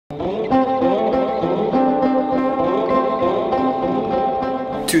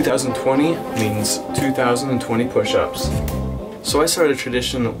2020 means 2020 push-ups. So I started a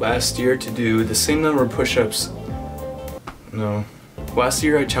tradition last year to do the same number of push-ups. Last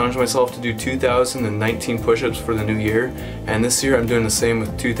year I challenged myself to do 2019 push-ups for the new year, and this year I'm doing the same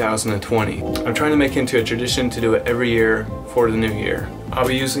with 2020. I'm trying to make it into a tradition to do it every year for the new year. I'll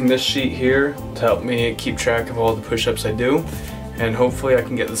be using this sheet here to help me keep track of all the push-ups I do, and hopefully I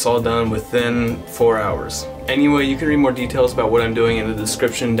can get this all done within 4 hours. Anyway, you can read more details about what I'm doing in the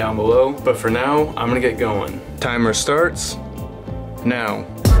description down below, but for now, I'm gonna get going. Timer starts now.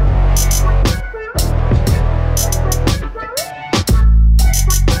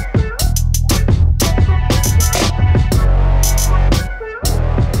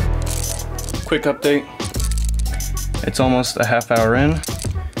 Quick update, it's almost a half hour in.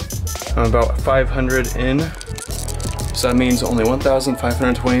 I'm about 500 in, so that means only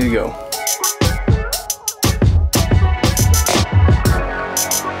 1,520 to go.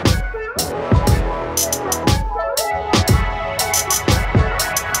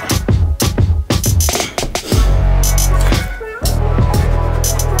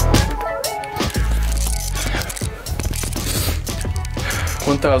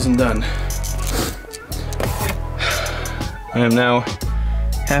 $1,000 done. I am now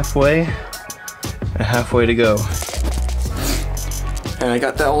halfway to go. And I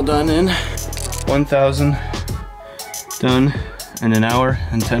got that all done in 1,000 done in an hour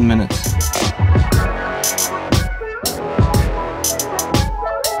and 10 minutes.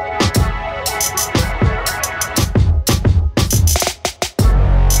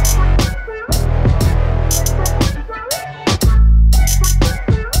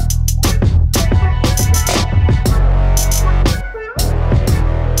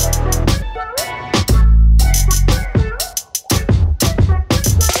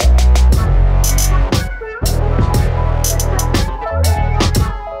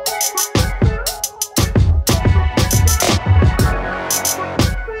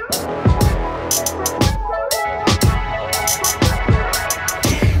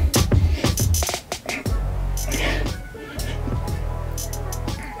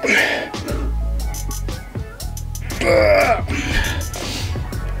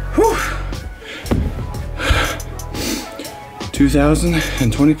 Whew.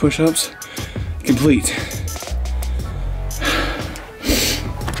 2,020 push-ups complete.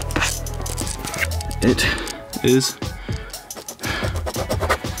 It is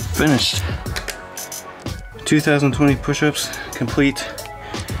finished. 2,020 push-ups complete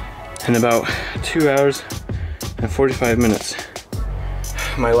in about 2 hours and 45 minutes.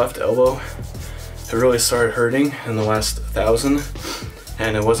 My left elbow, it really started hurting in the last 1,000,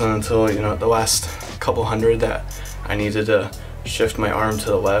 and it wasn't until the last couple hundred that I needed to shift my arm to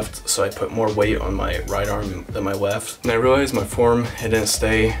the left, so I put more weight on my right arm than my left. And I realized my form, it didn't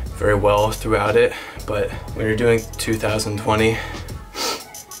stay very well throughout it, but when you're doing 2020.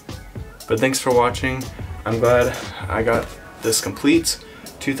 But thanks for watching. I'm glad I got this complete.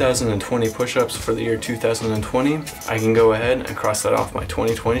 2020 push-ups for the year 2020. I can go ahead and cross that off my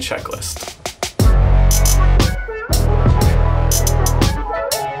 2020 checklist.